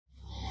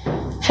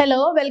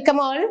Hello, welcome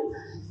all.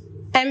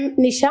 I'm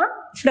Nisha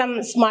from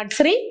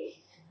SHREE.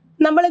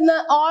 നമ്മൾ ഇന്ന്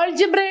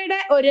ആൾജിബ്രയുടെ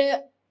ഒരു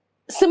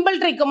സിമ്പിൾ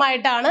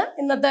ട്രിക്കുമായിട്ടാണ്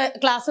ഇന്നത്തെ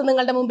ക്ലാസ്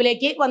നിങ്ങളുടെ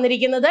മുമ്പിലേക്ക്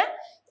വന്നിരിക്കുന്നത്.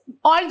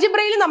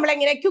 ആൾജിബ്രയിൽ നമ്മൾ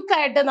എങ്ങനെ ക്വിക്ക്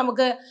ആയിട്ട്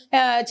നമുക്ക്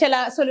ചില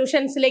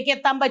സൊല്യൂഷൻസിലേക്ക്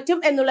എത്താൻ പറ്റും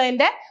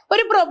എന്നുള്ളതിന്റെ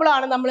ഒരു പ്രോബ്ലം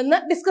ആണ് നമ്മൾ ഇന്ന്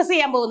ഡിസ്കസ്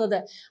ചെയ്യാൻ പോകുന്നത്.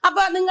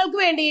 അപ്പൊ നിങ്ങൾക്ക്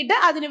വേണ്ടിയിട്ട്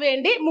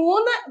അതിനുവേണ്ടി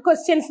 3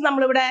 ക്വസ്റ്റ്യൻസ്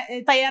നമ്മളിവിടെ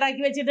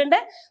തയ്യാറാക്കി വെച്ചിട്ടുണ്ട്.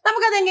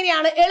 നമുക്കത്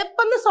എങ്ങനെയാണ്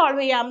എളുപ്പം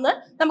സോൾവ് ചെയ്യാമെന്ന്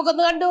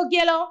നമുക്കൊന്ന് കണ്ടു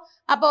നോക്കിയാലോ.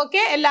 അപ്പൊ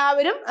ഓക്കെ,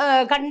 എല്ലാവരും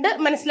കണ്ട്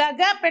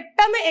മനസ്സിലാക്കുക,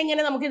 പെട്ടെന്ന്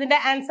എങ്ങനെ നമുക്ക് ഇതിന്റെ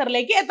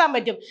ആൻസറിലേക്ക് എത്താൻ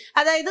പറ്റും.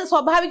 അതായത്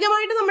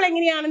സ്വാഭാവികമായിട്ട് നമ്മൾ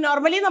എങ്ങനെയാണ്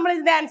നോർമലി നമ്മൾ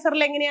ഇതിന്റെ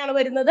ആൻസറിൽ എങ്ങനെയാണ്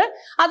വരുന്നത്,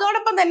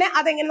 അതോടൊപ്പം തന്നെ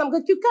അതെങ്ങനെ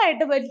നമുക്ക്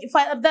ക്വിക്കായിട്ട്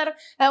ഫർദർ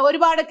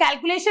ഒരുപാട്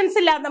കാൽക്കുലേഷൻസ്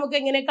ഇല്ലാതെ നമുക്ക്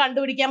എങ്ങനെ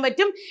കണ്ടുപിടിക്കാൻ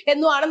പറ്റും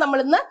എന്നുമാണ് നമ്മൾ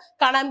ഇന്ന്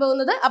കാണാൻ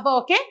പോകുന്നത്. അപ്പൊ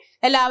ഓക്കെ,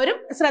 എല്ലാവരും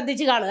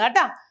ശ്രദ്ധിച്ച് കാണുക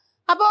കേട്ടോ.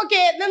 അപ്പൊ ഓക്കെ,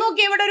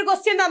 നോക്കി ഇവിടെ ഒരു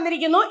ക്വസ്റ്റ്യൻ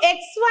തന്നിരിക്കുന്നു.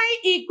 XY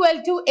equal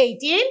to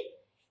 18,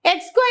 x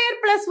square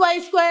plus y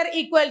square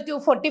equal to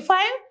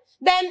 45.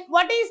 Then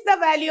what is the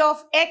value of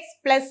x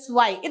plus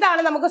y?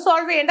 ഇതാണ് നമുക്ക്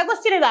സോൾവ് ചെയ്യേണ്ട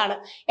ക്വസ്റ്റ്യൻ. ഇതാണ്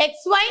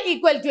xy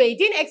equal to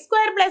 18, x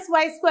square plus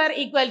y square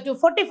equal to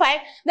 45.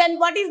 Then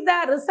what is the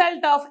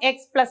result of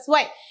x plus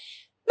y?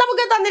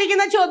 നമുക്ക്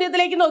തന്നിരിക്കുന്ന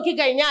ചോദ്യത്തിലേക്ക്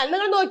നോക്കിക്കഴിഞ്ഞാൽ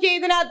നിങ്ങൾ നോക്കിയ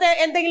ഇതിനകത്ത്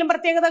എന്തെങ്കിലും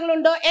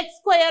പ്രത്യേകതകളുണ്ടോ? X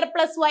square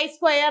plus Y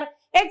square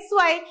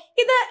XY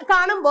ഇത്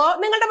കാണുമ്പോൾ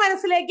നിങ്ങളുടെ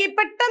മനസ്സിലേക്ക്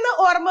പെട്ടെന്ന്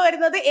ഓർമ്മ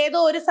വരുന്നത് ഏതോ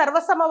ഒരു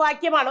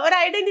സർവ്വസമവാക്യമാണ്, ഒരു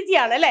ഐഡന്റിറ്റി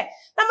ആണ് അല്ലെ.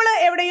 നമ്മൾ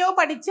എവിടെയോ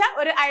പഠിച്ച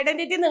ഒരു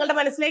ഐഡന്റിറ്റി നിങ്ങളുടെ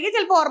മനസ്സിലേക്ക്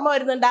ചിലപ്പോൾ ഓർമ്മ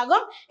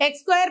വരുന്നുണ്ടാകും.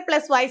 X square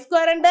plus Y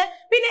square ഉണ്ട്,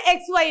 പിന്നെ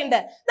XY ഉണ്ട്.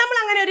 നമ്മൾ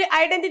അങ്ങനെ ഒരു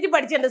ഐഡന്റിറ്റി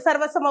പഠിച്ചിട്ടുണ്ട്,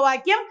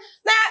 സർവ്വസമവാക്യം.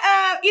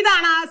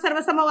 ഇതാണ് ആ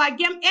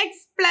സർവ്വസമവാക്യം.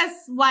 X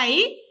plus Y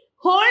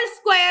whole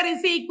square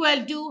is equal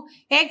to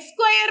X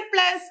square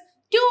plus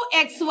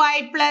 2xy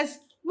plus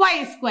Y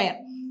square.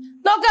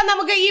 നോക്കാം,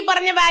 നമുക്ക് ഈ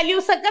പറഞ്ഞ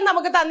വാല്യൂസ് ഒക്കെ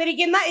നമുക്ക്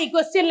തന്നിരിക്കുന്ന ഈ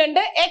ക്വസ്റ്റ്യനിലുണ്ട്.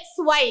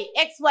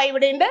 XY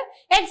ഇവിടെ ഉണ്ട്.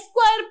 X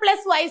square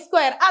plus Y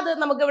square അത്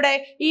നമുക്ക് ഇവിടെ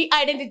ഈ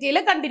ഐഡന്റിറ്റിയിൽ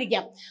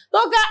കണ്ടിരിക്കാം.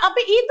 നോക്കാം,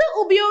 അപ്പൊ ഇത്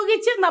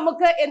ഉപയോഗിച്ച്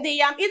നമുക്ക് എന്ത്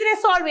ചെയ്യാം, ഇതിനെ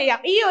സോൾവ്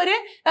ചെയ്യാം. ഈ ഒരു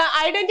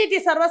ഐഡന്റിറ്റി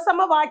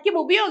സർവ്വസമവാക്യം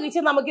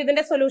ഉപയോഗിച്ച് നമുക്ക്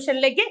ഇതിന്റെ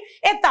സൊല്യൂഷനിലേക്ക്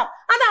എത്താം.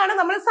 അതാണ്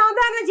നമ്മൾ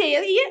സാധാരണ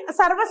ചെയ്യുന്നത്. ഈ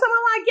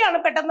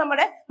സർവ്വസമവാക്യമാണ് പെട്ടെന്ന്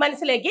നമ്മുടെ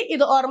മനസ്സിലേക്ക്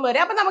ഇത് ഓർമ്മ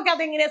വരും. അപ്പൊ നമുക്ക്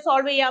അതെങ്ങനെ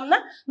സോൾവ്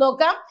ചെയ്യാമെന്ന്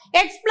നോക്കാം.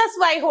 X plus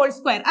Y whole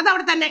square അത്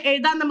അവിടെ തന്നെ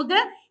എഴുതാം. നമുക്ക്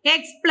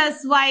X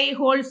plus Y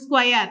whole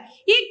square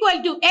equal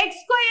to X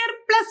square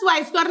plus Y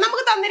square.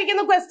 നമുക്ക്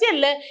തന്നിരിക്കുന്ന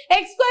ക്വസ്റ്റ്യനിൽ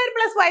എക്സ് സ്ക്വയർ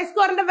പ്ലസ് വൈ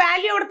സ്ക്വയറിന്റെ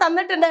വാല്യൂ അവിടെ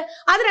തന്നിട്ടുണ്ട്.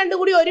 അത് രണ്ടും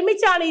കൂടി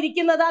ഒരുമിച്ചാണ്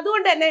ഇരിക്കുന്നത്.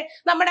 അതുകൊണ്ട് തന്നെ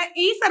നമ്മുടെ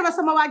ഈ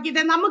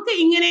സർവ്വസമവാക്യത്തെ നമുക്ക്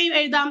ഇങ്ങനെയും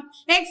എഴുതാം.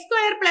 X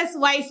square plus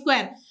Y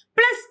square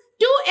plus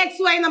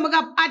 2xy നമുക്ക്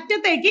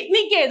അറ്റത്തേക്ക്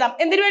നീക്കി എഴുതാം.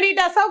 എന്തിനു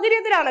വേണ്ടിയിട്ട്?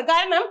 അസൗകര്യത്തിലാണ്.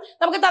 കാരണം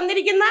നമുക്ക്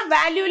തന്നിരിക്കുന്ന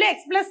വാല്യൂല്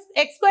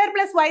X square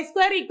plus Y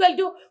square equal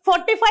to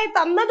 45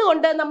 തന്നത്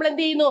കൊണ്ട് നമ്മൾ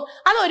എന്ത് ചെയ്യുന്നു,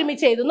 അത്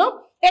ഒരുമിച്ച് എഴുതുന്നു.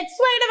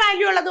 XYയുടെ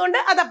വാല്യൂ ഉള്ളത് കൊണ്ട്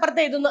അത്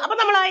അപ്പുറത്ത് എഴുതുന്നു. അപ്പൊ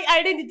നമ്മൾ ആ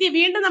ഐഡന്റിറ്റി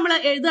വീണ്ടും നമ്മൾ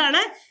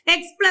എഴുതുകയാണ്.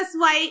 X plus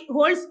Y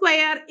whole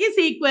square is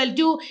equal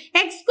to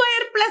X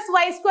square plus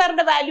Y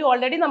സ്ക്വയറിന്റെ വാല്യൂ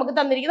ഓൾറെഡി നമുക്ക്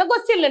തന്നിരിക്കുന്ന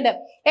ക്വസ്റ്റ്യനിലുണ്ട്.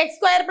 എക്സ്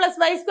സ്ക്വയർ പ്ലസ്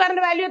വൈ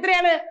സ്ക്വയറിന്റെ വാല്യൂ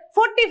എത്രയാണ്?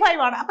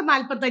 45 ആണ്. അപ്പൊ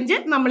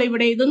 45 നമ്മൾ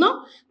ഇവിടെ എഴുതുന്നു.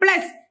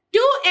 പ്ലസ്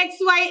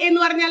 2xy എന്ന്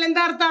പറഞ്ഞാൽ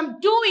എന്താ അർത്ഥം?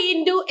 2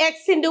 into x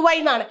into y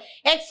എന്നാണ്.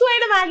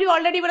 XYയുടെ വാല്യൂ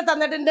ഓൾറെഡി ഇവിടെ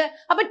തന്നിട്ടുണ്ട്.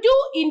 അപ്പൊ 2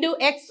 into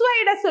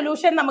XYയുടെ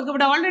സൊല്യൂഷൻ നമുക്ക്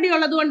ഇവിടെ ഓൾറെഡി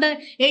ഉള്ളത് കൊണ്ട്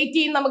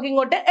 18 നമുക്ക്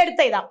ഇങ്ങോട്ട്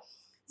എടുത്തെഴുതാം.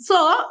 സോ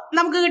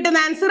നമുക്ക് കിട്ടുന്ന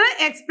answer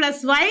X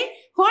plus Y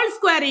whole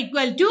square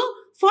equal to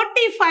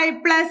 45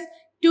 plus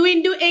 2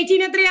 into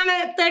 18 എത്രയാണ്?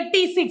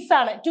 36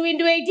 ആണ്. 2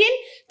 into 18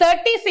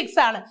 36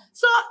 ആണ്.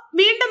 സോ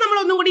വീണ്ടും നമ്മൾ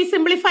ഒന്നുകൂടി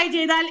സിംപ്ലിഫൈ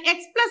ചെയ്താൽ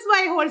X plus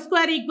Y whole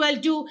square equal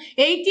to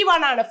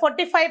 81 ആണ്.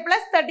 45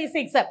 പ്ലസ്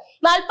 36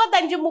 45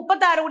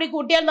 36 കൂടി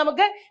കൂട്ടിയാൽ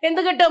നമുക്ക്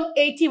എന്ത് കിട്ടും?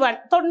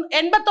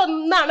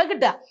 81 ആണ്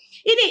കിട്ടുക.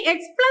 ഇനി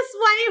X plus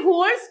Y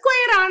whole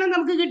square ആണ്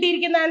നമുക്ക്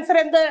കിട്ടിയിരിക്കുന്ന ആൻസർ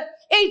എന്ത്?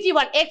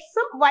 81.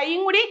 എക്സും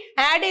വൈയും കൂടി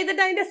ആഡ്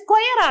ചെയ്തിട്ട് അതിന്റെ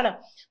സ്ക്വയർ ആണ്.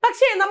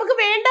 പക്ഷേ നമുക്ക്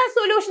വേണ്ട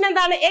സൊല്യൂഷൻ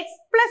എന്താണ്? എക്സ്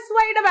പ്ലസ്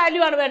വൈയുടെ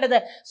വാല്യൂ ആണ് വേണ്ടത്.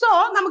 സോ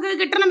നമുക്ക്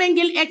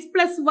കിട്ടണമെങ്കിൽ X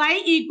plus Y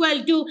equal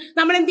to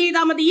നമ്മൾ എന്ത്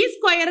ചെയ്താൽ മതി? ഈ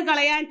സ്ക്വയർ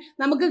കളയാൻ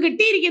നമുക്ക്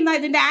കിട്ടിയിരിക്കുന്ന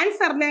ഇതിന്റെ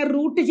ആൻസറിനെ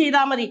റൂട്ട്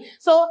ചെയ്താൽ മതി.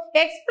 സോ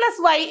എക്സ്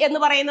പ്ലസ് വൈ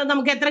എന്ന് പറയുന്നത്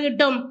നമുക്ക് എത്ര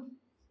കിട്ടും?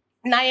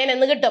 9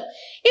 എന്ന് കിട്ടും.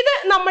 ഇത്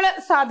നമ്മൾ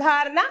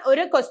സാധാരണ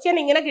ഒരു ക്വസ്റ്റ്യൻ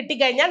ഇങ്ങനെ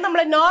കിട്ടിക്കഴിഞ്ഞാൽ നമ്മൾ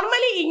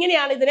നോർമലി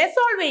ഇങ്ങനെയാണ് ഇതിനെ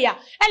സോൾവ്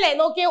ചെയ്യുക അല്ലെ.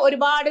 നോക്കിയ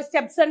ഒരുപാട്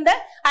സ്റ്റെപ്സ് ഉണ്ട്.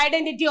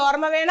 ഐഡന്റിറ്റി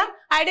ഓർമ്മ വേണം.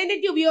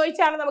 ഐഡന്റിറ്റി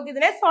ഉപയോഗിച്ചാണ് നമുക്ക്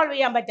ഇതിനെ സോൾവ്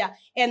ചെയ്യാൻ പറ്റുക.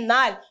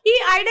 എന്നാൽ ഈ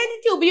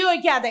ഐഡന്റിറ്റി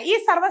ഉപയോഗിക്കാതെ, ഈ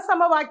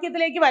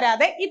സർവ്വസമവാക്യത്തിലേക്ക്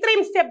വരാതെ,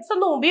 ഇത്രയും സ്റ്റെപ്സ്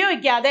ഒന്നും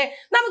ഉപയോഗിക്കാതെ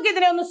നമുക്ക്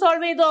ഇതിനെ ഒന്ന്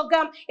സോൾവ് ചെയ്ത്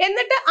നോക്കാം.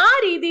 എന്നിട്ട് ആ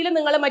രീതിയിൽ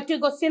നിങ്ങൾ മറ്റു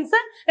ക്വസ്റ്റ്യൻസ്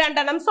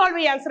 2 സോൾവ്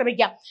ചെയ്യാൻ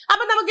ശ്രമിക്കാം.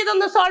 അപ്പൊ നമുക്ക്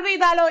ഇതൊന്ന് സോൾവ്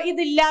ചെയ്താലോ?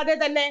 ഇതില്ലാതെ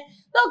തന്നെ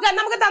നോക്കാം.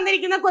 നമുക്ക്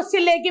തന്നിരിക്കുന്ന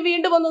ക്വസ്റ്റ്യനിലേക്ക്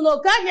വീണ്ടും ഒന്ന്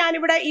നോക്കുക.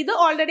 ഞാനിവിടെ ഇത്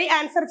ഓൾറെഡി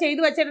ആൻസർ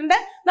ചെയ്തു വെച്ചിട്ടുണ്ട്.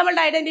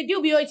 നമ്മളുടെ ഐഡന്റിറ്റി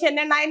ഉപയോഗിച്ച്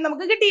തന്നെ 9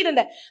 നമുക്ക്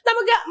കിട്ടിയിട്ടുണ്ട്.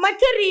 നമുക്ക്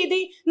മറ്റൊരു രീതി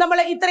നമ്മൾ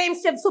ഇത്രയും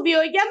സ്റ്റെപ്സ്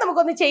ഉപയോഗിക്കാൻ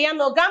നമുക്കൊന്ന് ചെയ്യാൻ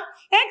നോക്കാം.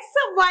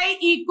 എക്സ് വൈ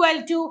ഈക്വൽ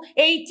ടു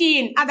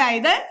 18,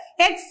 അതായത്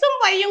എക്സും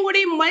വൈയും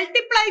കൂടി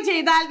മൾട്ടിപ്ലൈ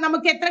ചെയ്താൽ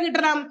നമുക്ക് എത്ര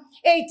കിട്ടണം?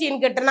 18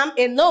 കിട്ടണം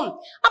എന്നും.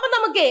 അപ്പൊ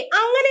നമുക്ക്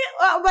അങ്ങനെ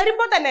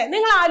വരുമ്പോ തന്നെ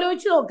നിങ്ങൾ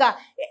ആലോചിച്ച് നോക്കുക,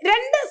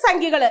 2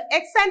 സംഖ്യകൾ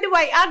X and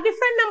why are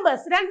different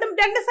numbers.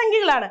 രണ്ട്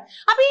സംഖ്യകളാണ്.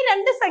 അപ്പൊ ഈ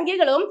 2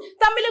 സംഖ്യകളും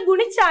തമ്മിൽ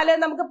ഗുണിച്ചാല്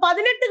നമുക്ക്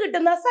 18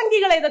 കിട്ടുന്ന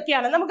സംഖ്യകൾ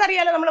ഏതൊക്കെയാണ്?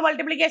 നമുക്കറിയാലോ, നമ്മൾ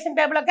മൾട്ടിപ്ലിക്കേഷൻ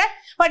ടേബിൾ ഒക്കെ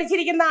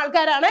പഠിച്ചിരിക്കുന്ന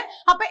ആൾക്കാരാണ്.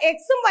 അപ്പൊ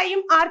എക്സും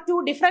വൈയും ആർ ടു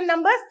ഡിഫറെന്റ്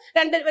നമ്പേഴ്സ്,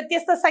 രണ്ട്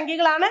വ്യത്യസ്ത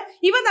സംഖ്യകളാണ്.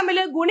 ഇവ തമ്മിൽ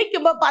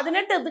ഗുണിക്കുമ്പോൾ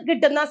 18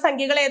 കിട്ടുന്ന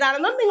സംഖ്യകൾ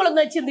ഏതാണെന്നും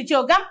നിങ്ങളൊന്ന് ചിന്തിച്ചു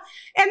നോക്കാം.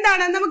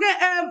 എന്താണ്? നമുക്ക്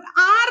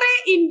 6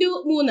 ×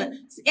 3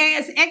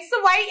 എക്സ്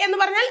വൈ എന്ന്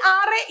പറഞ്ഞാൽ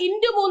 6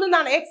 × 3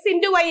 എന്നാണ്, എക്സ്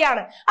ഇൻറ്റു വൈ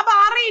ആണ്. അപ്പൊ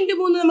 6 ×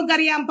 3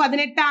 നമുക്കറിയാം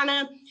 18 ആണ്.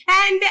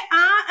 ആൻഡ്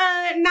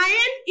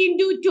 9 ×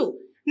 2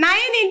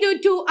 9 ×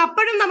 2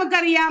 അപ്പോഴും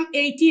നമുക്കറിയാം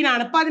 18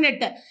 ആണ്,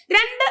 18.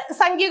 രണ്ട്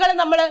സംഖ്യകൾ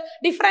നമ്മൾ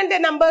ഡിഫറെന്റ്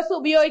നമ്പേഴ്സ്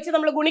ഉപയോഗിച്ച്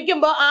നമ്മൾ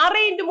ഗുണിക്കുമ്പോൾ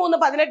 6 × 3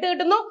 18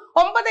 കിട്ടുന്നു,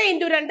 9 ×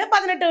 2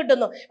 18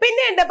 കിട്ടുന്നു.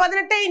 പിന്നെയുണ്ട്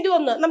 18 ×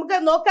 1. നമുക്ക്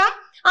നോക്കാം.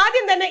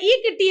 ആദ്യം തന്നെ ഈ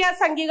കിട്ടിയ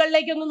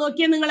സംഖ്യകളിലേക്ക് ഒന്ന്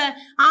നോക്കിയാൽ നിങ്ങൾ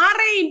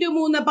 6 ×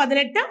 3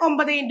 18,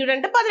 9 ×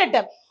 2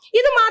 18.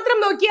 ഇത് മാത്രം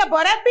നോക്കിയാൽ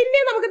പോരാ. പിന്നെ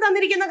നമുക്ക്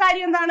തന്നിരിക്കുന്ന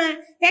കാര്യം എന്താണ്?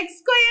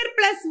 x²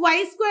 +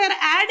 y²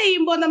 ആഡ്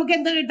ചെയ്യുമ്പോൾ നമുക്ക്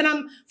എന്ത് കിട്ടണം?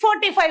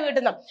 45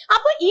 കിട്ടണം.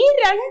 അപ്പൊ ഈ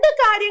രണ്ട്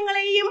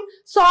കാര്യങ്ങളെയും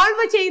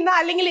സോൾവ് ചെയ്യുന്ന,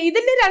 അല്ലെങ്കിൽ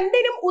ഇതിന്റെ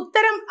രണ്ടിനും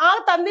ഉത്തരം ആ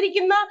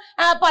തന്നിരിക്കുന്ന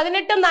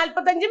 18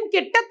 45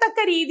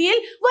 കിട്ടത്തക്ക രീതിയിൽ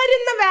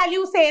വരുന്ന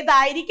വാല്യൂസ്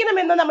ഏതായിരിക്കണം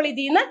എന്ന് നമ്മൾ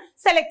ഇതിൽ നിന്ന്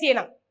സെലക്ട്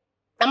ചെയ്യണം.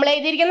 നമ്മൾ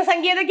എഴുതിയിരിക്കുന്ന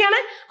സംഖ്യ ഏതൊക്കെയാണ്?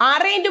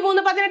 6 ×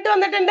 3 18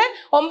 വന്നിട്ടുണ്ട്,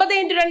 9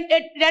 ×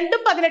 2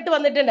 18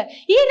 വന്നിട്ടുണ്ട്.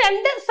 ഈ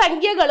രണ്ട്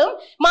സംഖ്യകളും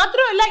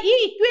മാത്രമല്ല, ഈ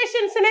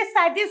ഇക്വേഷൻസിനെ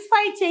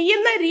സാറ്റിസ്ഫൈ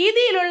ചെയ്യുന്ന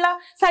രീതിയിലുള്ള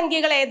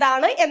സംഖ്യകൾ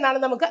ഏതാണ് എന്നാണ്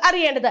നമുക്ക്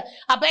അറിയേണ്ടത്.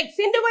 അപ്പൊ x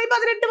 × y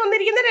 18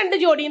 വന്നിരിക്കുന്ന രണ്ട്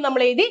ജോഡിയും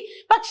നമ്മൾ എഴുതി.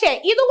 പക്ഷേ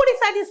ഇതും കൂടി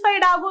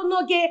സാറ്റിസ്ഫൈഡ് ആകുമെന്ന്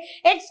നോക്കിയേ.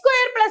 x²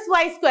 +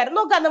 y²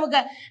 നോക്കാം.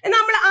 നമുക്ക്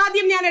നമ്മൾ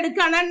ആദ്യം ഞാൻ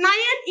എടുക്കുകയാണ്.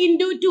 9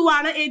 × 2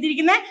 ആണ്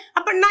എഴുതിയിരിക്കുന്നത്.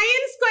 അപ്പൊ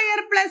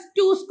 9² +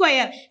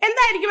 2²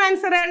 എന്തായിരിക്കും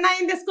ആൻസർ?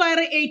 9ന്റെ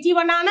സ്ക്വയർ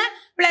 81 ആണ്,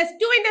 പ്ലസ്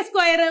 2ന്റെ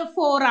സ്ക്വയർ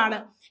 4 ആണ്.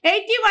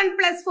 81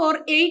 + 4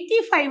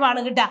 85 ആണ്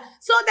കിട്ടുക.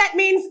 സോ ദാറ്റ്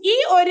മീൻസ് ഈ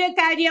ഒരു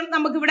കാര്യം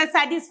നമുക്ക് ഇവിടെ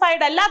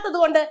സാറ്റിസ്ഫൈഡ് അല്ലാത്തത്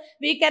കൊണ്ട്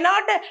we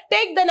cannot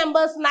take the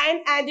numbers 9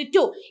 and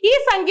 2. ഈ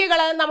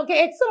സംഖ്യകൾ നമുക്ക്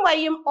എക്സും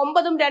വൈയും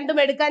 9ഉം 2ഉം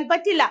എടുക്കാൻ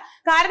പറ്റില്ല.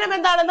 കാരണം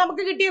എന്താണ്?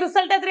 നമുക്ക് കിട്ടിയ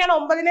റിസൾട്ട് എത്രയാണ്?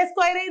 9നെ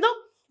സ്ക്വയർ ചെയ്തു,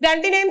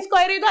 2നെയും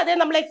സ്ക്വയർ ചെയ്തു. അതേ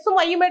നമ്മൾ എക്സും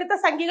വൈയും എടുത്ത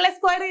സംഖ്യകളെ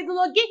സ്ക്വയർ ചെയ്ത്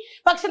നോക്കി.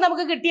 പക്ഷെ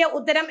നമുക്ക് കിട്ടിയ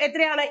ഉത്തരം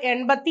എത്രയാണ്?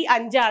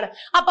 85 ആണ്.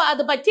 അപ്പൊ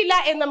അത് പറ്റില്ല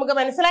എന്ന് നമുക്ക്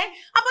മനസ്സിലായി.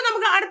 അപ്പൊ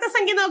നമുക്ക് അടുത്ത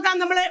സംഖ്യ നോക്കാം.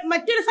 നമ്മൾ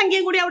മറ്റൊരു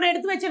സംഖ്യയും കൂടി അവിടെ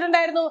എടുത്തു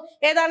വെച്ചിട്ടുണ്ടായിരുന്നു.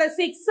 ഏതാണ്?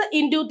 6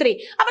 × 3.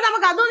 അപ്പൊ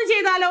നമുക്ക് അതൊന്ന്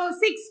ചെയ്താലോ?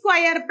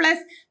 6²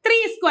 +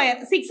 3².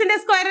 6ന്റെ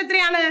സ്ക്വയർ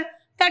എത്രയാണ്?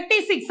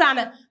 36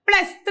 ആണ്.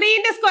 പ്ലസ്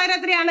 3ന്റെ സ്ക്വയർ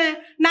എത്രയാണ്?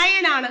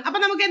 9 ആണ്. അപ്പൊ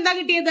നമുക്ക് എന്താ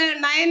കിട്ടിയത്?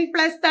 9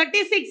 +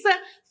 36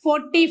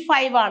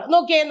 45 ആണ്.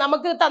 നോക്കിയേ,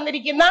 നമുക്ക്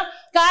തന്നിരിക്കുന്ന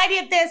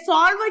കാര്യത്തെ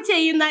സോൾവ്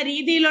ചെയ്യുന്ന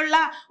രീതിയിലുള്ള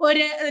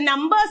ഒരു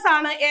നമ്പേഴ്സ്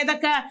ആണ്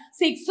ഏതൊക്കെ?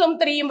 6ഉം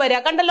 3ഉം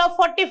വരിക. കണ്ടല്ലോ,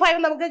 45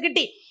 നമുക്ക്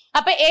കിട്ടി.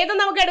 അപ്പൊ ഏത്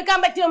നമുക്ക് എടുക്കാൻ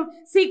പറ്റും?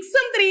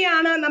 6ഉം 3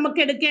 ആണ് നമുക്ക്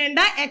എടുക്കേണ്ട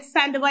എക്സ്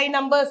ആൻഡ് വൈ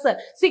നമ്പേഴ്സ്.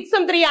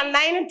 6ഉം 3 ആണ്.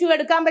 9ഉം 2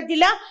 എടുക്കാൻ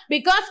പറ്റില്ല.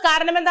 ബിക്കോസ്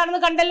കാരണം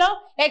എന്താണെന്ന് കണ്ടല്ലോ,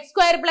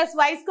 x² +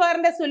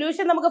 y²ന്റെ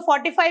സൊല്യൂഷൻ നമുക്ക്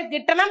 45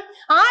 കിട്ടണം.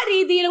 ആ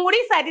രീതിയിലും കൂടി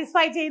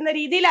സാറ്റിസ്ഫൈ ചെയ്യുന്ന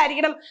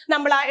രീതിയിലായിരിക്കണം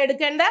നമ്മൾ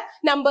എടുക്കേണ്ട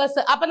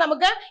നമ്പേഴ്സ്. അപ്പൊ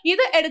നമുക്ക്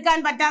ഇത് എടുക്കാൻ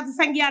പറ്റാത്ത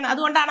സംഖ്യയാണ്,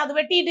 അതുകൊണ്ടാണ് അത്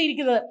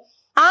വെട്ടിയിട്ടിരിക്കുന്നത്.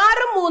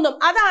 6ഉം 3ഉം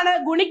അതാണ്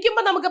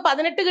ഗുണിക്കുമ്പോൾ നമുക്ക്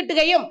 18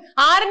 കിട്ടുകയും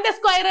 6ന്റെ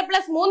സ്ക്വയർ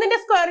 + 3ന്റെ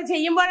സ്ക്വയർ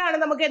ചെയ്യുമ്പോഴാണ്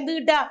നമുക്ക് എന്ത്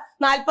കിട്ടുക?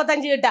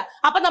 45 കിട്ടുക.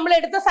 അപ്പൊ നമ്മൾ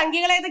എടുത്ത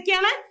സംഖ്യകൾ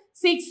ഏതൊക്കെയാണ്?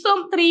 6ഉം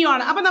 3ഉം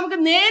ആണ്. അപ്പൊ നമുക്ക്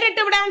നേരിട്ട്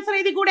ഇവിടെ ആൻസർ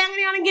എഴുതി കൂടെ.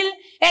 അങ്ങനെയാണെങ്കിൽ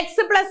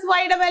എക്സ് +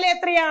 വൈയുടെ വില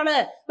എത്രയാണ്?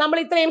 നമ്മൾ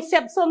ഇത്രയും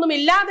സ്റ്റെപ്സ് ഒന്നും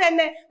ഇല്ലാതെ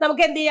തന്നെ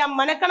നമുക്ക് എന്ത് ചെയ്യാം?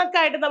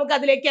 മനക്കണക്കായിട്ട് നമുക്ക്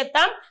അതിലേക്ക്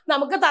എത്താം.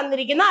 നമുക്ക്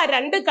തന്നിരിക്കുന്ന ആ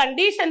രണ്ട്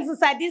കണ്ടീഷൻസ്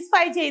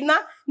സാറ്റിസ്ഫൈ ചെയ്യുന്ന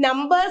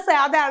നമ്പേഴ്സ്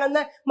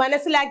ഏതാണെന്ന്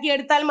മനസ്സിലാക്കി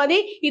എടുത്താൽ മതി.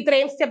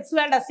 ഇത്രയും സ്റ്റെപ്സ്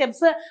വേണ്ട.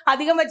 സ്റ്റെപ്സ്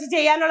അധികം വെച്ച്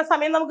ചെയ്യാനുള്ള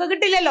സമയം നമുക്ക്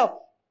കിട്ടില്ലല്ലോ.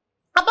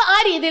 അപ്പൊ ആ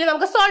രീതിയിൽ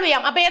നമുക്ക് സോൾവ്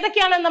ചെയ്യാം. അപ്പൊ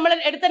ഏതൊക്കെയാണ് നമ്മൾ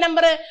എടുത്ത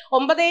നമ്പർ?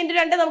 9 ×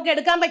 2 നമുക്ക്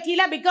എടുക്കാൻ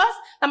പറ്റിയില്ല. ബിക്കോസ്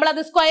നമ്മൾ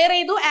അത് സ്ക്വയർ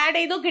ചെയ്തു, ആഡ്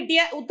ചെയ്തു.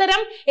 കിട്ടിയ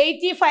ഉത്തരം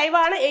 85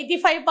 ആണ്.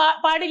 85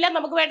 പാടില്ല.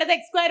 നമുക്ക് വേണ്ടത്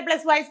x²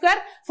 +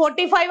 y²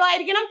 45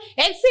 ആയിരിക്കണം.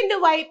 x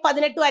 × y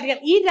 18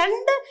 ആയിരിക്കണം. ഈ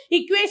രണ്ട്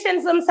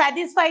ഇക്വേഷൻസും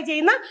സാറ്റിസ്ഫൈ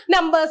ചെയ്യുന്ന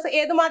നമ്പേഴ്സ്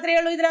ഏത് മാത്രമേ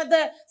ഉള്ളൂ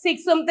ഇതിനകത്ത്?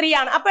 6ഉം 3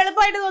 ആണ്. അപ്പൊ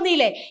എളുപ്പമായിട്ട്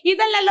തോന്നിയില്ലേ?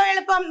 ഇതല്ലല്ലോ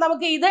എളുപ്പം.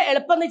 നമുക്ക് ഇത്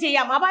എളുപ്പം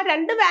ചെയ്യാം. അപ്പൊ ആ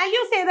രണ്ട്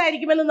വാല്യൂസ്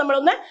ഏതായിരിക്കുമെന്ന്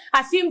നമ്മളൊന്ന്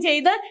അസ്യൂം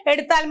ചെയ്ത്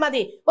എടുത്താൽ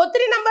മതി.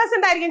 ഒത്തിരി നമ്പേഴ്സ്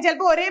ഉണ്ടായിരിക്കും.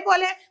 ചിലപ്പോൾ ഒരേപോലെ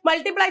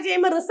മൾട്ടിപ്ലൈ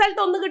ചെയ്യുമ്പോൾ റിസൾട്ട്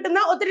ഒന്ന് കിട്ടുന്ന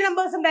ഒത്തിരി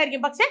നമ്പേഴ്സ്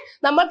ഉണ്ടായിരിക്കും. പക്ഷെ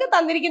നമുക്ക്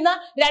തന്നിരിക്കുന്ന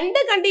രണ്ട്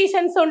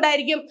കണ്ടീഷൻസ്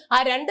ഉണ്ടായിരിക്കും. ആ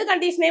രണ്ട്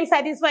കണ്ടീഷനെയും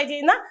സാറ്റിസ്ഫൈ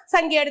ചെയ്യുന്ന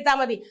സംഖ്യ എടുത്താൽ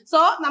മതി. സോ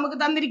നമുക്ക്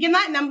തന്നിരിക്കുന്ന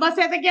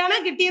നമ്പേഴ്സ് ഏതൊക്കെയാണ്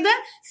കിട്ടിയത്?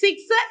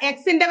 6,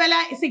 എക്സിന്റെ വില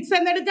 6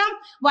 എന്നെടുക്കാം,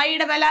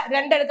 വൈയുടെ വില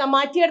 2 എടുക്കാം.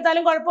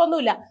 മാറ്റിയെടുത്താലും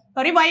കുഴപ്പമൊന്നുമില്ല.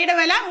 സോറി, വൈയുടെ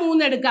വില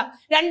 3 എടുക്കാം.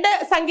 രണ്ട്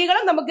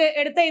സംഖ്യകളും നമുക്ക്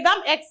എടുത്തെഴുതാം.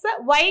 എക്സ്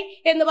വൈ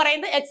എന്ന്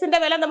പറയുന്നത് എക്സിന്റെ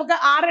വില നമുക്ക്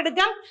 6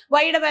 എടുക്കാം,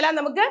 വൈയുടെ വില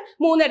നമുക്ക്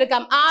 3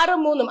 എടുക്കാം.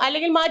 6ഉം 3ഉം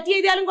അല്ലെങ്കിൽ മാറ്റി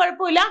എഴുതിയാലും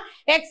കുഴപ്പമില്ല.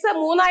 എക്സ്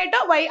 3 ആയിട്ടോ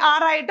വൈ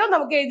 6 ആയിട്ടോ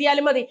നമുക്ക്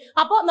എഴുതിയാലും മതി.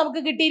 അപ്പോൾ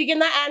നമുക്ക്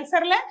കിട്ടിയിരിക്കുന്ന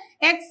ആൻസറിൽ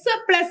എക്സ്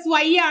 +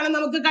 വൈ ആണ്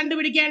നമുക്ക്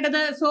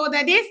കണ്ടുപിടിക്കേണ്ടത്. സോ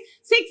ദാറ്റ് ഈസ്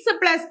 6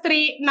 +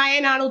 3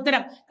 9 ആണ്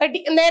ഉത്തരം.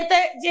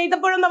 നേരത്തെ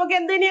ചെയ്തപ്പോഴും നമുക്ക്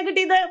എന്ത് തന്നെയാണ്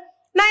കിട്ടിയത്?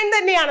 9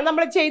 തന്നെയാണ്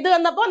നമ്മൾ ചെയ്തു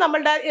തന്നപ്പോൾ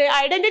നമ്മളുടെ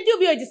ഐഡന്റിറ്റി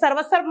ഉപയോഗിച്ച്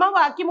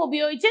സർവസമവാക്യം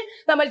ഉപയോഗിച്ച്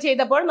നമ്മൾ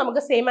ചെയ്തപ്പോൾ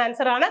നമുക്ക് സെയിം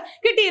ആൻസർ ആണ്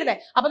കിട്ടിയിരുന്നത്.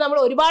 അപ്പൊ നമ്മൾ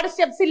ഒരുപാട്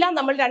സ്റ്റെപ്സ് ഇല്ല,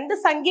 നമ്മൾ രണ്ട്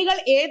സംഖ്യകൾ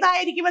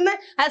ഏതായിരിക്കുമെന്ന്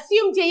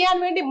അസ്യൂം ചെയ്യാൻ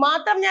വേണ്ടി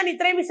മാത്രം ഞാൻ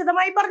ഇത്രയും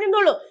വിശദമായി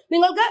പറഞ്ഞുള്ളൂ.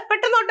 നിങ്ങൾക്ക്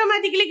പെട്ടെന്ന്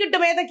ഓട്ടോമാറ്റിക്കലി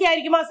കിട്ടും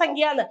ഏതൊക്കെയായിരിക്കും ആ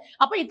സംഖ്യ എന്ന്.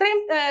 അപ്പൊ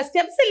ഇത്രയും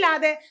സ്റ്റെപ്സ്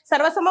ഇല്ലാതെ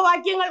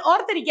സർവസമവാക്യങ്ങൾ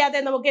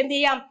ഓർത്തിരിക്കാതെ നമുക്ക് എന്ത്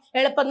ചെയ്യാം,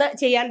 എളുപ്പം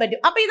ചെയ്യാൻ പറ്റും.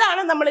 അപ്പൊ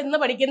ഇതാണ് നമ്മൾ ഇന്ന്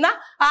പഠിക്കുന്ന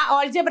ആ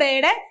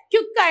ആൾജിബ്രയുടെ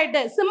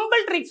ക്വിക്കായിട്ട് സിമ്പിൾ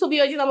ട്രിക്സ്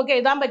ഉപയോഗിച്ച് നമുക്ക്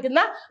എഴുതാൻ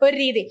പറ്റുന്ന ഒരു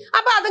രീതി.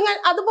 അപ്പൊ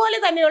അതുപോലെ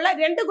തന്നെയുള്ള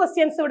 2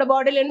 ക്വസ്റ്റ്യൻസ് ഇവിടെ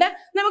ബോർഡിലുണ്ട്,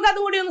 നമുക്ക്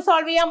അതും കൂടി ഒന്ന്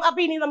സോൾവ് ചെയ്യാം.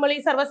 അപ്പൊ ഇനി നമ്മൾ ഈ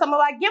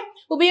സർവസമവാക്യം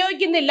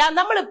ഉപയോഗിക്കുന്നില്ല,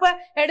 നമ്മളിപ്പോ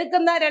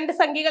എടുക്കുന്ന 2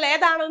 സംഖ്യകൾ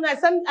ഏതാണെന്ന്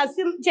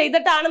അസ്യൂം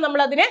ചെയ്തിട്ടാണ്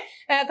നമ്മൾ അതിനെ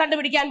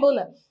കണ്ടുപിടിക്കാൻ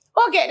പോകുന്നത്.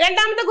 ഓക്കെ,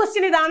 രണ്ടാമത്തെ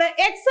ക്വസ്റ്റ്യൻ ഇതാണ്.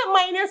 X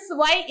minus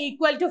Y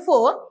equal to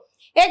 4,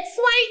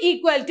 xy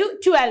equal to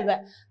 12.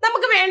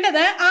 നമുക്ക്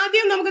വേണ്ടത്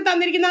ആദ്യം നമുക്ക്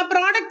തന്നിരിക്കുന്ന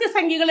പ്രോഡക്റ്റ്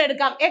സംഖ്യകൾ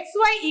എടുക്കാം.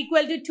 xy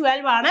ഈക്വൽ ടു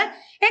 12 ആണ്.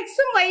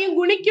 എക്സും വൈയും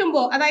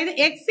ഗുണിക്കുമ്പോൾ, അതായത്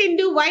x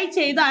ഇൻറ്റു വൈ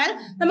ചെയ്താൽ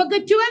നമുക്ക്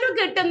 12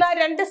 കിട്ടുന്ന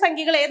 2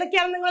 സംഖ്യകൾ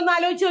ഏതൊക്കെയാണെന്ന് നിങ്ങളൊന്ന്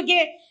ആലോചിച്ച്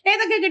നോക്കിയേ.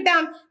 ഏതൊക്കെ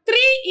കിട്ടാം?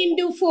 3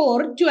 ഇൻറ്റു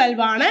 4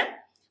 12 ആണ്,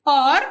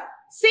 ഓർ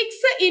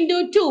 6 ഇൻറ്റു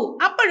 2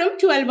 അപ്പോഴും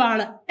 12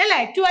 ആണ് അല്ലെ.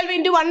 12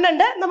 ഇൻറ്റു 1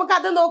 ഉണ്ട്. നമുക്ക്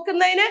അത്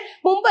നോക്കുന്നതിന്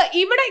മുമ്പ്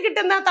ഇവിടെ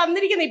കിട്ടുന്ന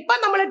തന്നിരിക്കുന്ന, ഇപ്പൊ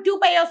നമ്മൾ 2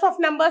 പയേഴ്സ്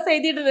ഓഫ് നമ്പേഴ്സ്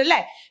എഴുതിയിട്ടുണ്ട് അല്ലെ,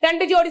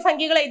 2 ജോഡി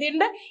സംഖ്യകൾ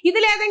എഴുതിയിട്ടുണ്ട്.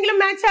 ഇതിലേതെങ്കിലും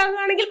മാച്ച്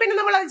ആകുകയാണെങ്കിൽ പിന്നെ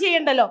നമ്മൾ അത്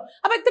ചെയ്യണ്ടല്ലോ.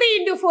 അപ്പൊ 3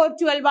 ഇൻറ്റു 4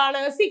 12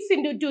 ആണ്, 6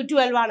 ഇൻറ്റു 2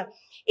 12 ആണ്.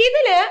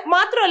 ഇതില്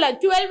മാത്രമല്ല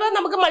 12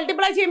 നമുക്ക്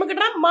മൾട്ടിപ്ലൈ ചെയ്യുമ്പോൾ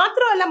കിട്ടണം.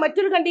 മാത്രമല്ല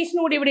മറ്റൊരു കണ്ടീഷൻ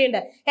കൂടി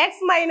ഇവിടെയുണ്ട്.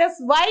 എക്സ് മൈനസ്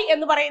വൈ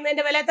എന്ന്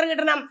പറയുന്നതിന്റെ വില എത്ര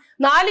കിട്ടണം?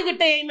 4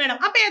 കിട്ടുകയും വേണം.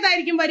 അപ്പൊ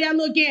ഏതായിരിക്കും വരിക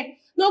നോക്കിയേ.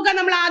 നോക്കാം,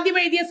 നമ്മൾ ആദ്യം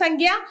എഴുതിയ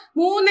സംഖ്യ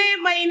 3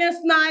 മൈനസ്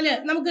 4,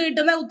 നമുക്ക്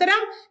കിട്ടുന്ന ഉത്തരം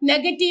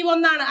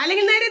 -1 ആണ്.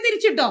 അല്ലെങ്കിൽ നേരെ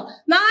തിരിച്ചിട്ടോ,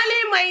 4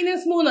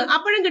 മൈനസ് 3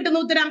 അപ്പോഴും കിട്ടുന്ന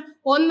ഉത്തരം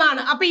 1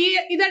 ആണ്. അപ്പൊ ഈ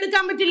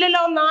ഇതെടുക്കാൻ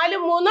പറ്റില്ലല്ലോ,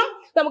 4ഉം 3ഉം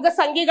നമുക്ക്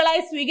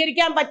സംഖ്യകളായി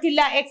സ്വീകരിക്കാൻ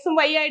പറ്റില്ല, എക്സും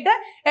വൈ ആയിട്ട്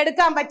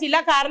എടുക്കാൻ പറ്റില്ല.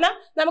 കാരണം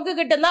നമുക്ക്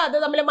കിട്ടുന്ന അത്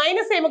നമ്മൾ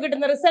മൈനസ് ചെയ്യുമ്പോൾ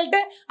കിട്ടുന്ന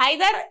റിസൾട്ട്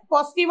ഐദർ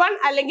 +1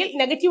 അല്ലെങ്കിൽ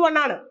 -1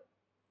 ആണ്.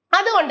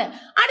 അതുകൊണ്ട്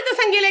അടുത്ത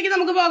സംഖ്യയിലേക്ക്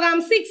നമുക്ക് പോകാം.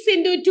 6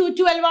 ഇൻറ്റു 2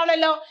 12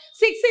 ആണല്ലോ.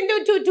 6 ഇൻറ്റു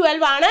 2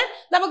 12 ആണ്.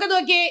 നമുക്ക്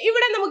നോക്കിയേ,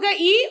 ഇവിടെ നമുക്ക്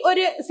ഈ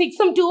ഒരു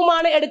 6ഉം 2ഉം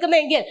ആണ്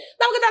എടുക്കുന്നതെങ്കിൽ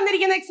നമുക്ക്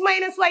തന്നിരിക്കുന്ന എക്സ്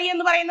മൈനസ് വൈ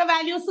എന്ന് പറയുന്ന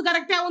വാല്യൂസ്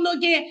കറക്റ്റ് ആവും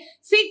നോക്കിയേ.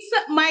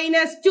 6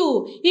 മൈനസ് 2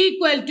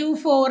 ഈക്വൽ ടു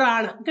 4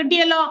 ആണ്.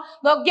 കിട്ടിയല്ലോ.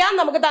 നോക്കിയാൽ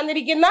നമുക്ക്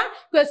തന്നിരിക്കുന്ന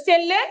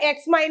ക്വസ്റ്റ്യനിൽ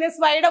എക്സ്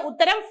മൈനസ് വൈയുടെ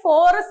ഉത്തരം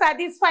 4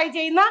 സാറ്റിസ്ഫൈ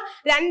ചെയ്യുന്ന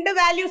 2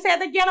 വാല്യൂസ്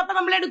ഏതൊക്കെയാണ് അപ്പൊ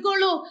നമ്മൾ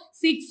എടുക്കുള്ളൂ?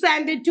 6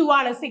 ആൻഡ് 2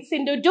 ആണ്. 6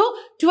 ഇൻറ്റു 2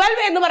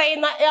 12 എന്ന്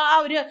പറയുന്ന ആ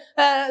ഒരു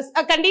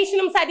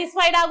കണ്ടീഷനും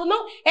സാറ്റിസ്ഫൈഡ് ആകുന്നു.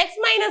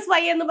 എക്സ് മൈനസ്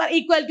വൈ എന്ന്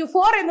ഈക്വൽ ടു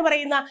 4 എന്ന്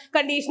പറയുന്ന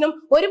കണ്ടീഷനും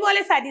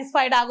ഒരുപോലെ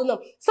സാറ്റിസ്ഫൈഡ് ആകുന്നു.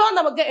 സോ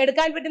നമുക്ക്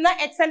എടുക്കാൻ പറ്റുന്ന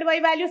എക്സ് ആൻഡ് വൈ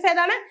വാല്യൂസ്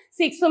ഏതാണ്?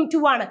 6ഉം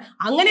 2 ആണ്.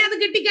 അങ്ങനെ അത്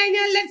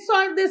കിട്ടിക്കഴിഞ്ഞാൽ ലെറ്റ്സ്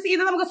സോൾവ് ദിസ്.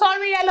 ഇത് നമുക്ക്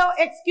സോൾവ് ചെയ്യാലോ.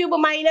 X cube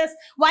minus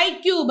Y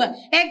cube,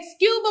 X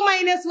cube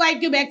minus Y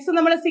cube. X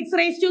നമ്മൾ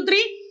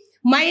 6⁻³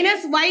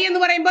 മൈനസ് വൈ എന്ന്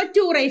പറയുമ്പോൾ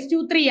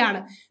 2⁻³ ആണ്.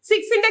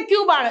 6ന്റെ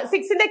ക്യൂബ് ആണ്.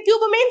 6ന്റെ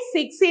cube means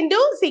 6 into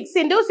 6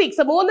 into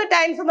 6 3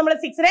 times നമ്മൾ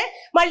 6നെ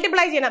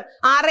മൾട്ടിപ്ലൈ ചെയ്യണം.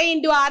 6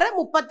 ഇൻറ്റു 6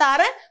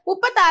 36.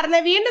 36നെ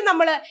വീണ്ടും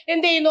നമ്മൾ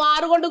എന്ത് ചെയ്യുന്നു?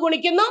 6 കൊണ്ട്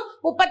ഗുണിക്കുന്നു.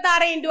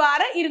 36 ഇൻറ്റു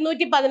 6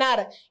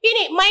 216.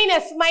 ഇനി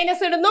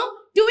മൈനസ് ഇടുന്നു.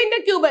 2 ഇൻറ്റു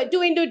ക്യൂബ്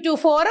 2 ഇൻറ്റു 2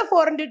 4,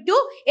 4 ഇൻറ്റു 2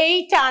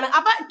 8 ആണ്.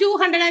 അപ്പൊ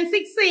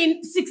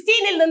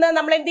 216ൽ നിന്ന്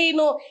നമ്മൾ എന്ത്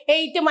ചെയ്യുന്നു?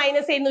 8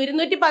 മൈനസ് ചെയ്യുന്നു.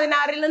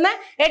 216ൽ നിന്ന്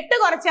 8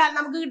 കുറച്ചാൽ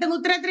നമുക്ക് കിട്ടുന്ന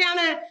ഉത്തരം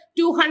എത്രയാണ്?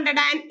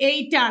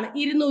 208 ആണ്.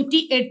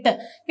 208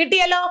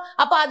 കിട്ടിയല്ലോ.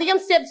 അപ്പൊ അധികം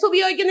സ്റ്റെപ്സ്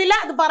ഉപയോഗിക്കുന്നില്ല,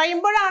 അത്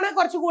പറയുമ്പോഴാണ്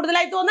കുറച്ച്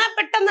കൂടുതലായി തോന്നുന്നത്.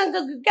 പെട്ടെന്ന്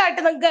നിങ്ങൾക്ക് ക്വിക്കായിട്ട്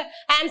നിങ്ങൾക്ക്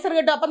ആൻസർ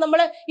കിട്ടും. അപ്പൊ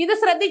നമ്മൾ ഇത്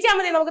ശ്രദ്ധിച്ചാൽ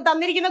മതി. നമുക്ക്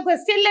തന്നിരിക്കുന്ന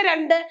ക്വസ്റ്റ്യനിലെ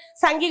 2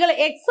 സംഖ്യകൾ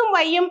എക്സും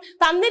വൈയും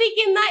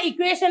തന്നിരിക്കുന്ന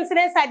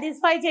ഇക്വേഷൻസിനെ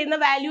സാറ്റിസ്ഫൈ ചെയ്യുന്ന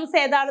വാല്യൂസ്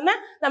ഏതാണെന്ന്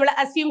നമ്മൾ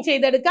അസ്യൂം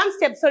ചെയ്തെടുക്കാം.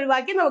 സ്റ്റെപ്സ്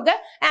ഒഴിവാക്കി നമുക്ക്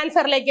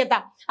ആൻസറിലേക്ക്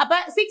എത്താം. അപ്പൊ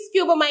 6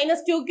 ക്യൂബ്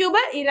മൈനസ് 2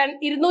 ക്യൂബ്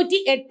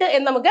 208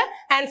 എന്ന് നമുക്ക്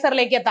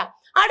ആൻസറിലേക്ക് എത്താം.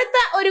 അടുത്ത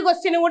ഒരു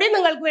ക്വസ്റ്റ്യൻ കൂടി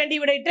നിങ്ങൾക്ക് വേണ്ടി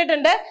ഇവിടെ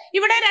ഇട്ടിട്ടുണ്ട്.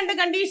 ഇവിടെ 2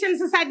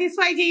 കണ്ടീഷൻസ്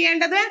സാറ്റിസ്ഫൈ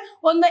ചെയ്യേണ്ടത്.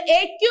 ഒന്ന് A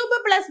cube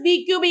plus B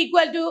cube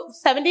equal to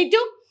 72,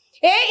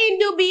 A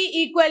into B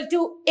equal to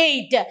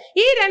 8.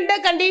 ഈ 2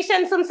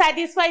 കണ്ടീഷൻസും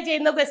സാറ്റിസ്ഫൈ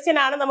ചെയ്യുന്ന ക്വസ്റ്റ്യൻ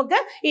ആണ്. നമുക്ക്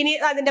ഇനി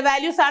അതിന്റെ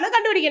വാല്യൂസ് ആണ്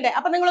കണ്ടുപിടിക്കേണ്ടത്.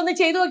 അപ്പൊ നിങ്ങളൊന്ന്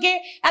ചെയ്തു നോക്കിയേ.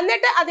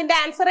 എന്നിട്ട് അതിന്റെ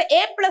ആൻസർ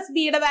എ പ്ലസ്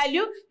ബിയുടെ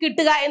വാല്യൂ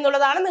കിട്ടുക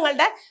എന്നുള്ളതാണ്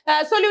നിങ്ങളുടെ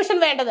സൊല്യൂഷൻ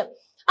വേണ്ടത്.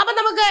 അപ്പൊ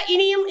നമുക്ക്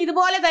ഇനിയും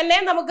ഇതുപോലെ തന്നെ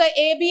നമുക്ക്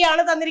എ ബി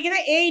ആണ്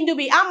തന്നിരിക്കുന്നത്. എ ഇൻറ്റു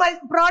ബി, ആ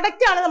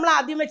പ്രോഡക്റ്റ് ആണ് നമ്മൾ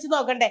ആദ്യം വെച്ച്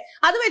നോക്കണ്ടേ.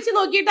 അത് വെച്ച്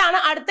നോക്കിയിട്ടാണ്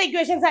അടുത്ത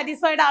ഇക്വേഷൻ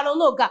സാറ്റിസ്ഫൈഡ് ആണോ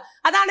എന്ന് നോക്കുക.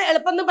 അതാണ്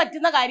എളുപ്പം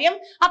പറ്റുന്ന കാര്യം.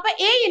 അപ്പൊ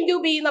എ ഇൻറ്റു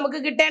ബി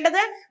നമുക്ക്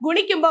കിട്ടേണ്ടത്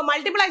ഗുണിക്കുമ്പോൾ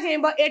മൾട്ടിപ്ലൈ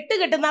ചെയ്യുമ്പോൾ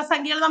 8 കിട്ടുന്ന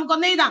സംഖ്യകൾ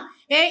നമുക്കൊന്ന് എഴുതാം.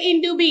 A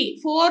into B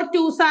 4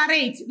 2s are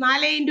 8,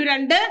 4 into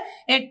 2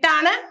 8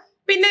 ആണ്.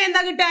 പിന്നെ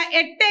എന്താ കിട്ടുക?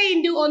 8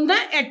 ഇൻറ്റു 1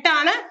 8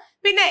 ആണ്.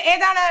 പിന്നെ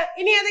ഏതാണ്?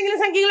 ഇനി ഏതെങ്കിലും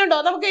സംഖ്യകളുണ്ടോ?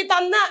 നമുക്ക്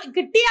തന്ന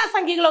കിട്ടിയ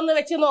സംഖ്യകളൊന്ന്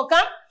വെച്ച്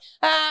നോക്കാം.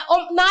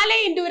 4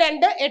 ഇൻറ്റു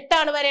 2 8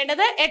 ആണ്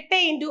വരേണ്ടത്. 8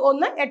 ഇൻറ്റു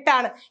 1 8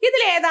 ആണ്.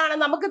 ഇതിൽ ഏതാണ്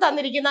നമുക്ക്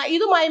തന്നിരിക്കുന്ന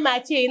ഇതുമായി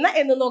മാച്ച് ചെയ്യുന്ന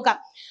എന്ന് നോക്കാം.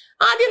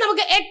 ആദ്യം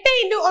നമുക്ക് 8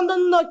 ഇൻറ്റു 1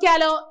 ഒന്ന്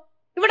നോക്കിയാലോ.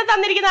 ഇവിടെ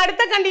തന്നിരിക്കുന്ന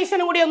അടുത്ത കണ്ടീഷൻ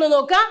കൂടി ഒന്ന്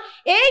നോക്കാം.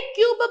 A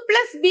cube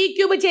plus B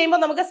cube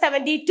ചെയ്യുമ്പോൾ നമുക്ക്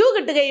 72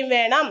 കിട്ടുകയും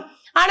വേണം.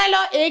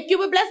 ആണല്ലോ. A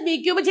cube plus B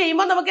cube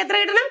ചെയ്യുമ്പോൾ നമുക്ക് എത്ര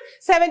കിട്ടണം?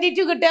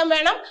 72 കിട്ടാൻ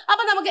വേണം.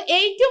 അപ്പൊ നമുക്ക്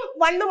 8ഉം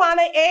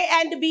 1ഉമാണ് എ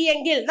ആൻഡ് ബി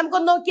എങ്കിൽ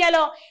നമുക്കൊന്ന്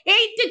നോക്കിയാലോ.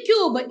 8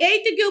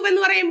 ക്യൂബ്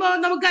എന്ന് പറയുമ്പോൾ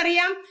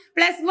നമുക്കറിയാം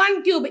പ്ലസ് 1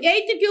 ക്യൂബ്.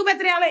 8 ക്യൂബ്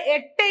എത്രയാണ്?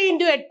 8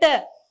 × 8.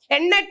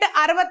 8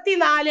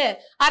 64.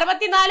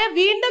 64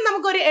 വീണ്ടും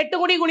നമുക്കൊരു 8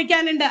 കൂടി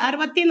ഗുണിക്കാനുണ്ട്.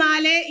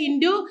 64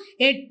 ×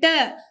 8.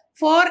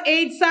 4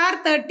 8s are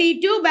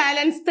 32.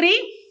 ബാലൻസ് 3.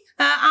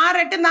 6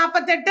 8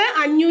 48.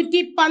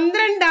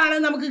 512 ആണ്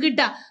നമുക്ക്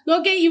കിട്ടുക.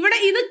 നോക്കിയേ, ഇവിടെ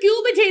ഇത്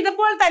ക്യൂബ്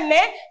ചെയ്തപ്പോൾ തന്നെ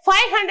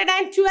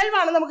 512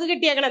 ആണ് നമുക്ക്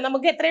കിട്ടിയേക്കണേ.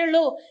 നമുക്ക്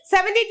എത്രയുള്ളൂ?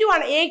 72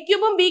 ആണ്. എ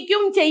ക്യൂബും ബി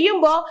ക്യൂബും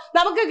ചെയ്യുമ്പോൾ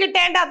നമുക്ക്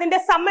കിട്ടേണ്ട അതിന്റെ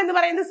സം എന്ന്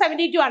പറയുന്നത്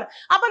 72 ആണ്.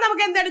 അപ്പൊ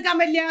നമുക്ക് എന്തെടുക്കാൻ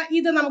പറ്റില്ല?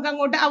 ഇത് നമുക്ക്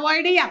അങ്ങോട്ട്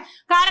അവോയ്ഡ് ചെയ്യാം.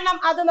 കാരണം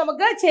അത്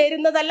നമുക്ക്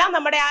ചേരുന്നതല്ല,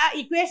 നമ്മുടെ ആ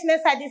ഇക്വേഷനെ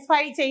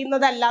സാറ്റിസ്ഫൈ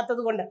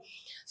ചെയ്യുന്നതല്ലാത്തത് കൊണ്ട്.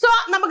 സോ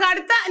നമുക്ക്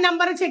അടുത്ത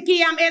നമ്പർ ചെക്ക്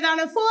ചെയ്യാം.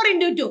 ഏതാണ്? 4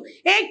 × 2.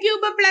 A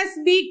cube plus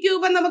B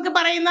cube നമുക്ക്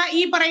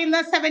ഈ പറയുന്ന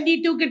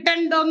 72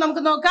 കിട്ടണ്ടോ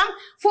നമുക്ക് നോക്കാം.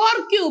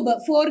 4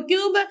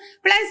 ക്യൂബ്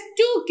പ്ലസ്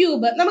 2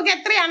 ക്യൂബ് നമുക്ക്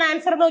എത്രയാണ്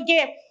ആൻസർ?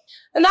 നോക്കിയേ,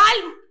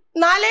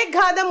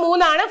 4⁻³ ആണ്.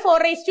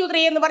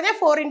 4⁻³ എന്ന് പറഞ്ഞാൽ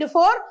 4 ×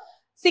 4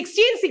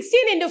 16.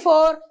 16 ×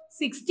 4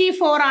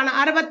 64 ആണ്.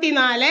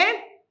 64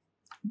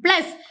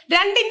 പ്ലസ്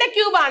 2ന്റെ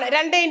ക്യൂബാണ്.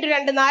 2 ×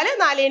 2 4.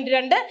 4 ×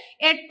 2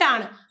 8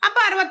 ആണ്. അപ്പൊ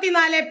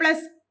 64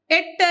 പ്ലസ്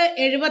 8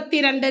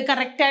 72.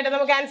 കറക്റ്റ് ആയിട്ട്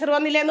നമുക്ക് ആൻസർ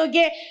വന്നില്ലേ?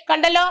 നോക്കിയേ,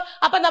 കണ്ടല്ലോ.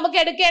 അപ്പൊ നമുക്ക്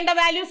എടുക്കേണ്ട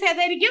വാല്യൂസ്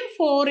ഏതായിരിക്കും?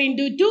 4 ×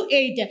 2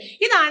 8.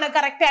 ഇതാണ്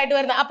കറക്റ്റ് ആയിട്ട്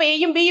വരുന്നത്. അപ്പൊ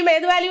എയും ബിയും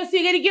ഏത് വാല്യൂ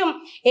സ്വീകരിക്കും?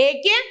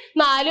 എക്ക്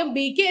 4ഉം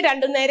ബിക്ക്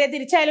 2ഉം. നേരെ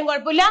തിരിച്ചായാലും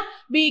കുഴപ്പമില്ല.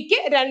 ബിക്ക്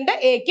 2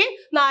 എക്ക്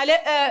 4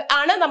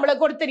 ആണ് നമ്മൾ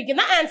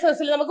കൊടുത്തിരിക്കുന്ന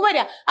ആൻസേഴ്സിൽ നമുക്ക്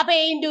വരിക. അപ്പൊ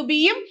എ ×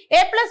 ബിയും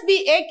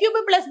A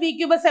cube plus B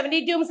cube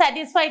 72ഉം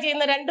satisfy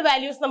ചെയ്യുന്ന 2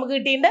 വാല്യൂസ് നമുക്ക്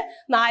കിട്ടിയിട്ടുണ്ട്.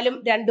 4ഉം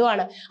 2ഉം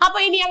ആണ്. അപ്പൊ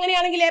ഇനി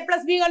അങ്ങനെയാണെങ്കിൽ എ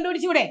പ്ലസ് ബി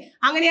കണ്ടുപിടിച്ചൂടെ?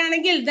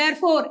 അങ്ങനെയാണെങ്കിൽ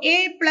therefore എ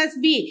പ്ലസ്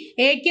ബി,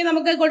 എക്ക്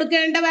നമുക്ക്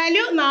കൊടുക്കേണ്ട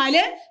വാല്യൂ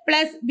 4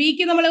 പ്ലസ്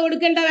ബിക്ക് നമ്മൾ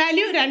കൊടുക്കേണ്ട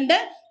വാല്യൂ 2.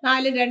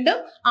 4 2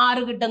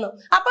 6 കിട്ടുന്നു.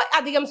 അപ്പൊ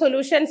അധികം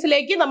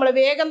സൊല്യൂഷൻസിലേക്ക് നമ്മൾ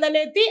വേഗം തന്നെ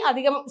എത്തി,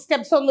 അധികം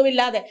സ്റ്റെപ്സ്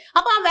ഒന്നുമില്ലാതെ.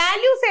 അപ്പൊ ആ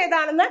വാല്യൂസ്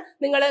ഏതാണെന്ന്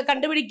നിങ്ങൾ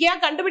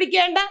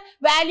കണ്ടുപിടിക്കേണ്ട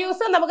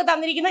വാല്യൂസ് നമുക്ക്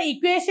തന്നിരിക്കുന്ന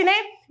ഇക്വേഷനെ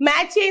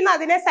മാച്ച് ചെയ്യുന്ന,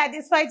 അതിനെ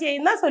സാറ്റിസ്ഫൈ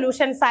ചെയ്യുന്ന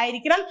സൊല്യൂഷൻസ്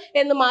ആയിരിക്കണം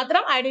എന്ന്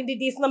മാത്രം.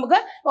 ഐഡന്റിറ്റീസ് നമുക്ക്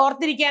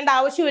ഓർത്തിരിക്കേണ്ട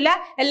ആവശ്യമില്ല.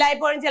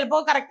 എല്ലായ്പ്പോഴും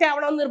ചിലപ്പോൾ കറക്റ്റ്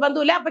ആവണമെന്ന്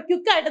നിർബന്ധമില്ല. അപ്പൊ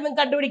ക്വിക്കായിട്ട്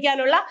നിങ്ങൾക്ക്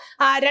കണ്ടുപിടിക്കാനുള്ള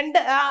 2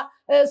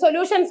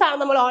 സൊല്യൂഷൻസ് ആണ്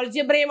നമ്മൾ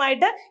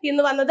ആൾജിബ്രയുമായിട്ട്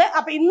ഇന്ന് വന്നത്.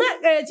 അപ്പൊ ഇന്ന്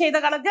ചെയ്ത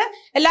കണക്ക്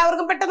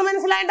എല്ലാവർക്കും പെട്ടെന്ന്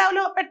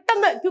മനസ്സിലായിട്ടുണ്ടാവല്ലോ.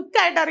 പെട്ടെന്ന്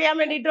ക്വിക്കായിട്ട് അറിയാൻ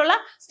വേണ്ടിയിട്ടുള്ള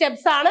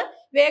സ്റ്റെപ്സ് ആണ്.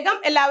 വേഗം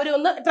എല്ലാവരും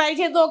ഒന്ന് ട്രൈ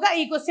ചെയ്ത് നോക്കുക.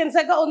 ഈ ക്വസ്റ്റ്യൻസ്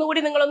ഒക്കെ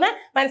ഒന്നുകൂടി നിങ്ങളൊന്ന്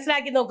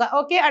മനസ്സിലാക്കി നോക്കുക.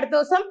 ഓക്കെ, അടുത്ത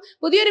ദിവസം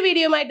പുതിയൊരു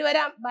വീഡിയോയുമായിട്ട്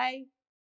വരാം. ബൈ.